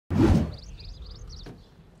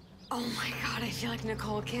Oh my God, I feel like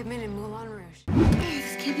Nicole Kidman in Moulin Rouge.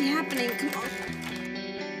 This can't be happening, come on.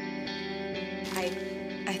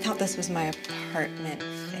 I thought this was my apartment.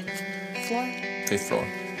 5th floor? 5th floor.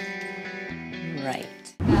 Right.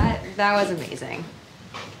 That was amazing.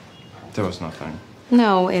 There was nothing.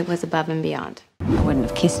 No, it was above and beyond. I wouldn't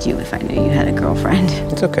have kissed you if I knew you had a girlfriend.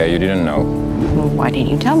 It's okay, you didn't know. Well, why didn't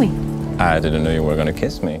you tell me? I didn't know you were gonna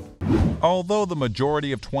kiss me. Although the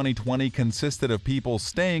majority of 2020 consisted of people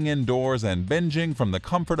staying indoors and binging from the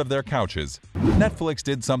comfort of their couches, Netflix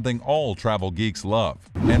did something all travel geeks love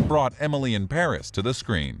and brought Emily in Paris to the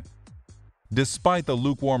screen. Despite the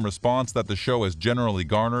lukewarm response that the show has generally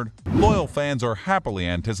garnered, loyal fans are happily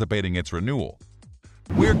anticipating its renewal.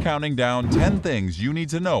 We're counting down 10 things you need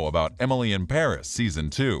to know about Emily in Paris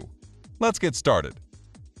Season 2. Let's get started.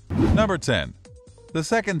 Number 10. The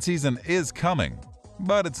second season is coming,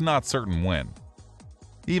 but it's not certain when.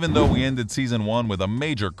 Even though we ended Season 1 with a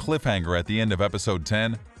major cliffhanger at the end of Episode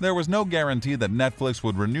 10, there was no guarantee that Netflix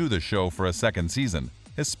would renew the show for a second season,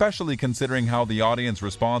 especially considering how the audience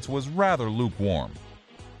response was rather lukewarm.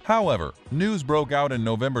 However, news broke out in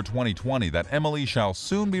November 2020 that Emily shall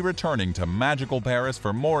soon be returning to magical Paris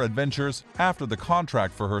for more adventures after the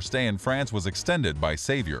contract for her stay in France was extended by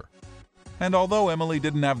Savior. And although Emily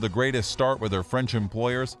didn't have the greatest start with her French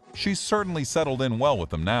employers, she's certainly settled in well with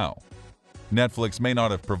them now. Netflix may not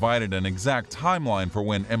have provided an exact timeline for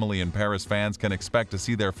when Emily in Paris fans can expect to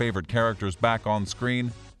see their favorite characters back on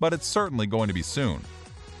screen, but it's certainly going to be soon.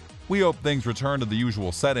 We hope things return to the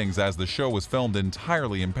usual settings as the show was filmed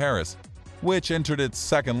entirely in Paris, which entered its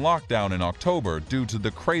second lockdown in October due to the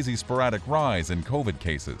crazy sporadic rise in COVID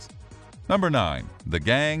cases. Number 9. The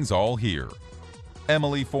gang's all here.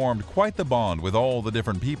 Emily formed quite the bond with all the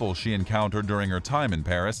different people she encountered during her time in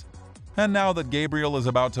Paris, and now that Gabriel is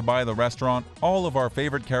about to buy the restaurant, all of our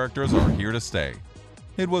favorite characters are here to stay.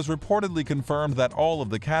 It was reportedly confirmed that all of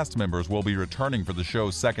the cast members will be returning for the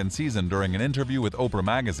show's second season during an interview with Oprah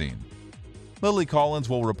magazine. Lily Collins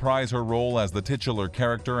will reprise her role as the titular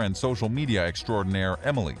character and social media extraordinaire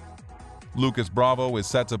Emily. Lucas Bravo is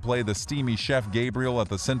set to play the steamy chef Gabriel at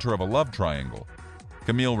the center of a love triangle.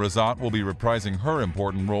 Camille Razat will be reprising her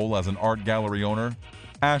important role as an art gallery owner.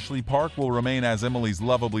 Ashley Park will remain as Emily's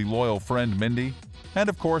lovably loyal friend Mindy. And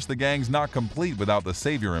of course, the gang's not complete without the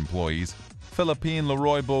Savior employees. Philippine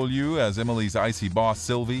Leroy-Beaulieu as Emily's icy boss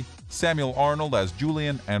Sylvie, Samuel Arnold as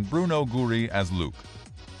Julian, and Bruno Goury as Luke.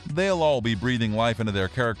 They'll all be breathing life into their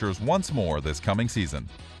characters once more this coming season.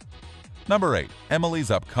 Number 8. Emily's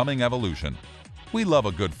upcoming evolution. We love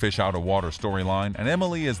a good fish out of water storyline, and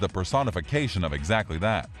Emily is the personification of exactly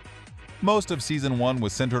that. Most of Season 1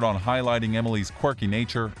 was centered on highlighting Emily's quirky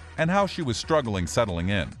nature and how she was struggling settling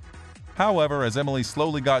in. However, as Emily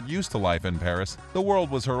slowly got used to life in Paris, the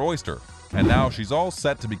world was her oyster, and now she's all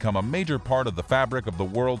set to become a major part of the fabric of the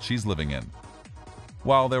world she's living in.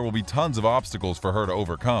 While there will be tons of obstacles for her to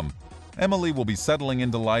overcome, Emily will be settling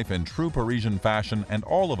into life in true Parisian fashion, and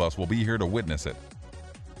all of us will be here to witness it.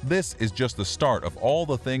 This is just the start of all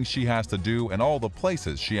the things she has to do and all the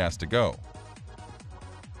places she has to go.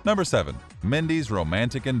 Number 7. Mindy's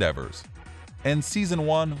romantic endeavors. In Season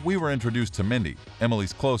 1, we were introduced to Mindy,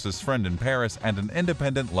 Emily's closest friend in Paris and an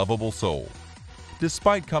independent, lovable soul.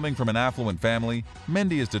 Despite coming from an affluent family,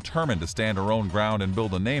 Mindy is determined to stand her own ground and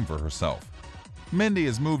build a name for herself. Mindy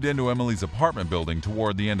has moved into Emily's apartment building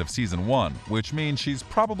toward the end of Season 1, which means she's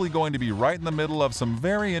probably going to be right in the middle of some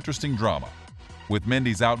very interesting drama. With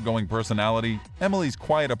Mindy's outgoing personality, Emily's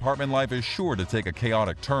quiet apartment life is sure to take a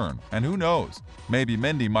chaotic turn, and who knows, maybe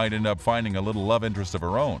Mindy might end up finding a little love interest of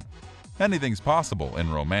her own. Anything's possible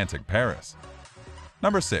in romantic Paris.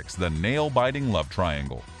 Number 6. The nail-biting love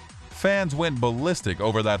triangle. Fans went ballistic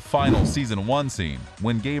over that final Season 1 scene,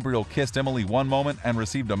 when Gabriel kissed Emily one moment and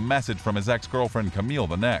received a message from his ex-girlfriend Camille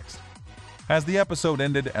the next. As the episode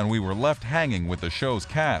ended and we were left hanging with the show's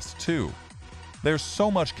cast, too. There's so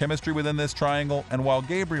much chemistry within this triangle, and while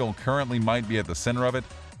Gabriel currently might be at the center of it,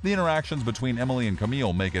 the interactions between Emily and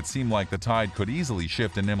Camille make it seem like the tide could easily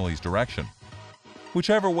shift in Emily's direction.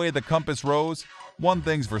 Whichever way the compass rose, one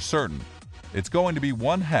thing's for certain, it's going to be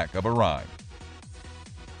one heck of a ride.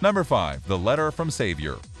 Number 5. The letter from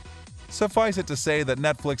Savior. Suffice it to say that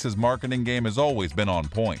Netflix's marketing game has always been on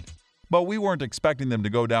point, but we weren't expecting them to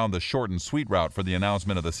go down the short and sweet route for the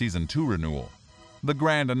announcement of the Season 2 renewal. The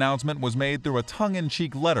grand announcement was made through a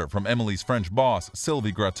tongue-in-cheek letter from Emily's French boss,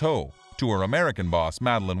 Sylvie Gratteau, to her American boss,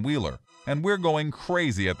 Madeline Wheeler, and we're going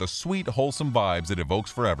crazy at the sweet, wholesome vibes it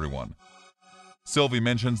evokes for everyone. Sylvie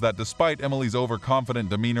mentions that despite Emily's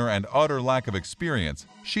overconfident demeanor and utter lack of experience,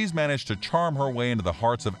 she's managed to charm her way into the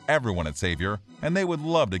hearts of everyone at Savior, and they would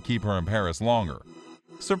love to keep her in Paris longer.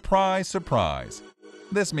 Surprise, surprise!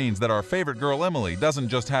 This means that our favorite girl Emily doesn't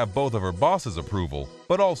just have both of her boss's approval,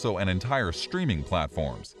 but also an entire streaming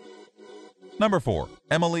platforms. Number 4.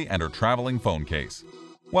 Emily and her traveling phone case.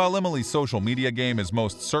 While Emily's social media game is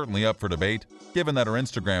most certainly up for debate, given that her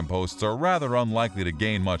Instagram posts are rather unlikely to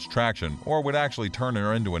gain much traction or would actually turn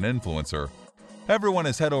her into an influencer, everyone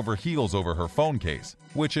is head over heels over her phone case,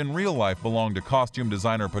 which in real life belonged to costume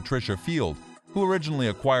designer Patricia Field, who originally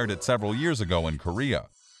acquired it several years ago in Korea.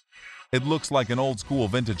 It looks like an old-school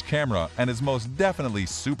vintage camera and is most definitely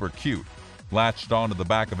super cute, latched onto the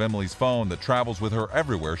back of Emily's phone that travels with her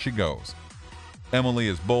everywhere she goes. Emily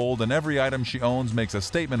is bold and every item she owns makes a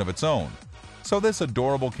statement of its own, so this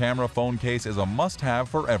adorable camera phone case is a must-have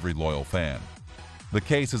for every loyal fan. The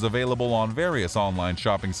case is available on various online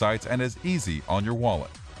shopping sites and is easy on your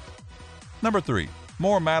wallet. Number 3.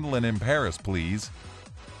 More Madeline in Paris, please.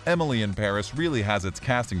 Emily in Paris really has its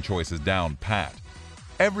casting choices down pat.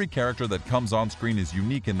 Every character that comes on screen is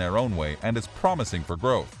unique in their own way and is promising for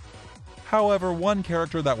growth. However, one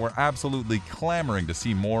character that we're absolutely clamoring to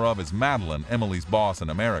see more of is Madeline, Emily's boss in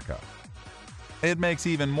America. It makes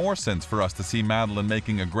even more sense for us to see Madeline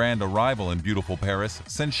making a grand arrival in beautiful Paris,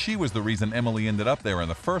 since she was the reason Emily ended up there in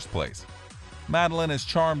the first place. Madeline has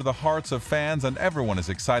charmed the hearts of fans and everyone is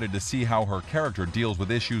excited to see how her character deals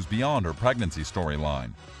with issues beyond her pregnancy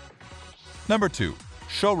storyline. Number 2.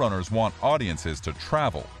 Showrunners want audiences to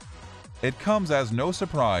travel. It comes as no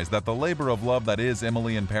surprise that the labor of love that is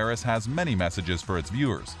Emily in Paris has many messages for its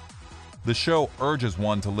viewers. The show urges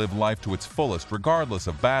one to live life to its fullest regardless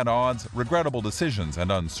of bad odds, regrettable decisions,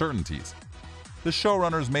 and uncertainties. The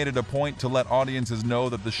showrunners made it a point to let audiences know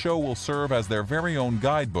that the show will serve as their very own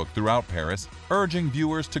guidebook throughout Paris, urging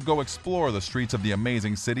viewers to go explore the streets of the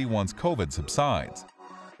amazing city once COVID subsides.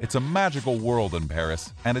 It's a magical world in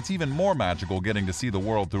Paris, and it's even more magical getting to see the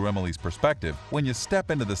world through Emily's perspective when you step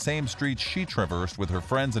into the same streets she traversed with her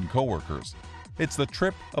friends and coworkers. It's the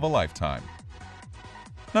trip of a lifetime.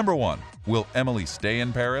 Number 1. Will Emily stay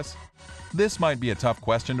in Paris? This might be a tough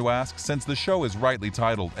question to ask since the show is rightly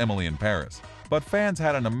titled Emily in Paris, but fans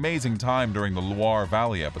had an amazing time during the Loire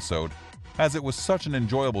Valley episode, as it was such an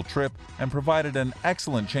enjoyable trip and provided an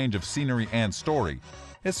excellent change of scenery and story,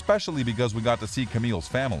 especially because we got to see Camille's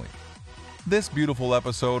family. This beautiful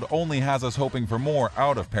episode only has us hoping for more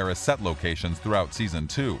out-of-Paris set locations throughout Season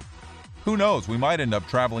 2. Who knows, we might end up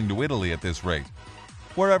traveling to Italy at this rate.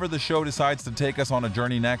 Wherever the show decides to take us on a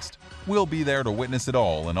journey next, we'll be there to witness it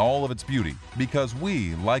all in all of its beauty, because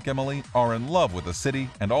we, like Emily, are in love with the city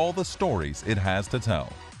and all the stories it has to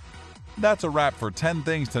tell. That's a wrap for 10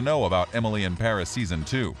 things to know about Emily in Paris Season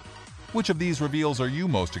 2. Which of these reveals are you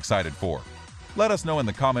most excited for? Let us know in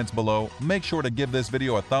the comments below, make sure to give this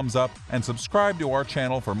video a thumbs up, and subscribe to our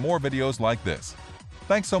channel for more videos like this.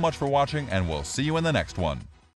 Thanks so much for watching, and we'll see you in the next one.